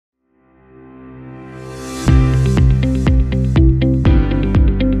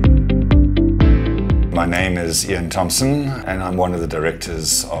name is Ian Thompson, and I'm one of the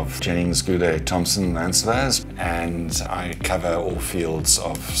directors of Jennings Goulet Thompson Land Surveyors, and I cover all fields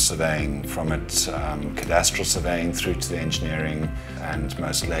of surveying, from cadastral surveying through to the engineering and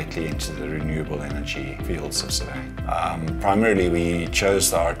most lately into the renewable energy fields of surveying. Primarily we chose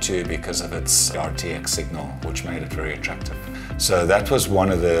the R2 because of its RTX signal, which made it very attractive. So that was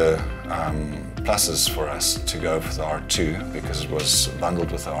one of the pluses for us to go for the R2, because it was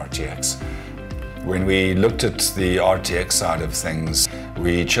bundled with the RTX. When we looked at the RTX side of things,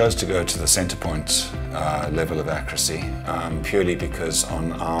 we chose to go to the CenterPoint level of accuracy, purely because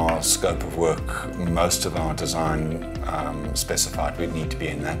on our scope of work, most of our design specified we'd need to be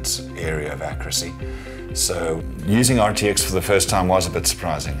in that area of accuracy. So using RTX for the first time was a bit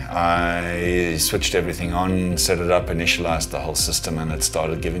surprising. I switched everything on, set it up, initialized the whole system, and it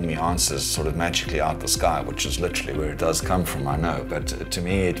started giving me answers sort of magically out the sky, which is literally where it does come from, I know. But to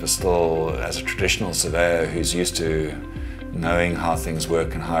me, it was still, as a traditional surveyor who's used to knowing how things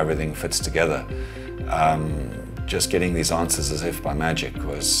work and how everything fits together, just getting these answers as if by magic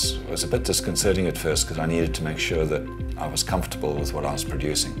was a bit disconcerting at first, because I needed to make sure that I was comfortable with what I was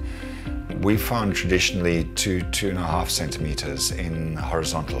producing. We found traditionally 2.5 centimeters in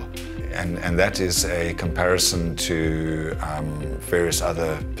horizontal, and that is a comparison to various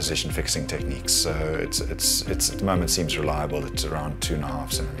other position fixing techniques. So it's at the moment seems reliable. It's around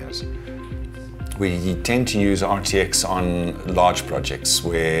 2.5 centimeters. We tend to use RTX on large projects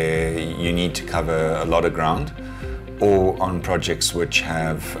where you need to cover a lot of ground, or on projects which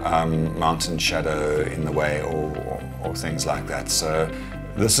have mountain shadow in the way or things like that. So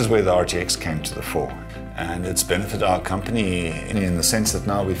this is where the RTX came to the fore, and it's benefited our company in the sense that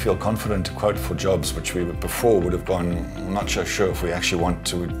now we feel confident to quote for jobs which we before would have gone, I'm not so sure if we actually want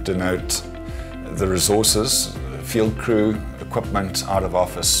to denote the resources, field crew, equipment out of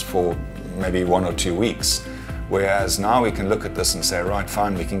office for maybe 1 or 2 weeks. Whereas now we can look at this and say, right,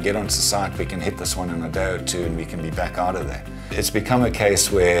 fine, we can get onto site, we can hit this one in a day or two, and we can be back out of there. It's become a case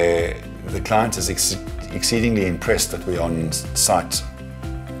where the client is exceedingly impressed that we're on site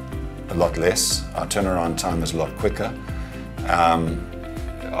a lot less. Our turnaround time is a lot quicker.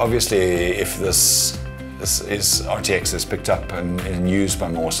 Obviously, if this RTX is picked up and used by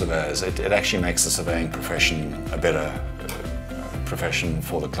more surveyors, it actually makes the surveying profession a better profession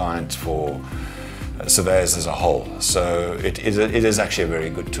for the client, for surveyors as a whole. So it is actually a very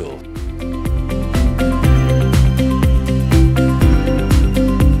good tool.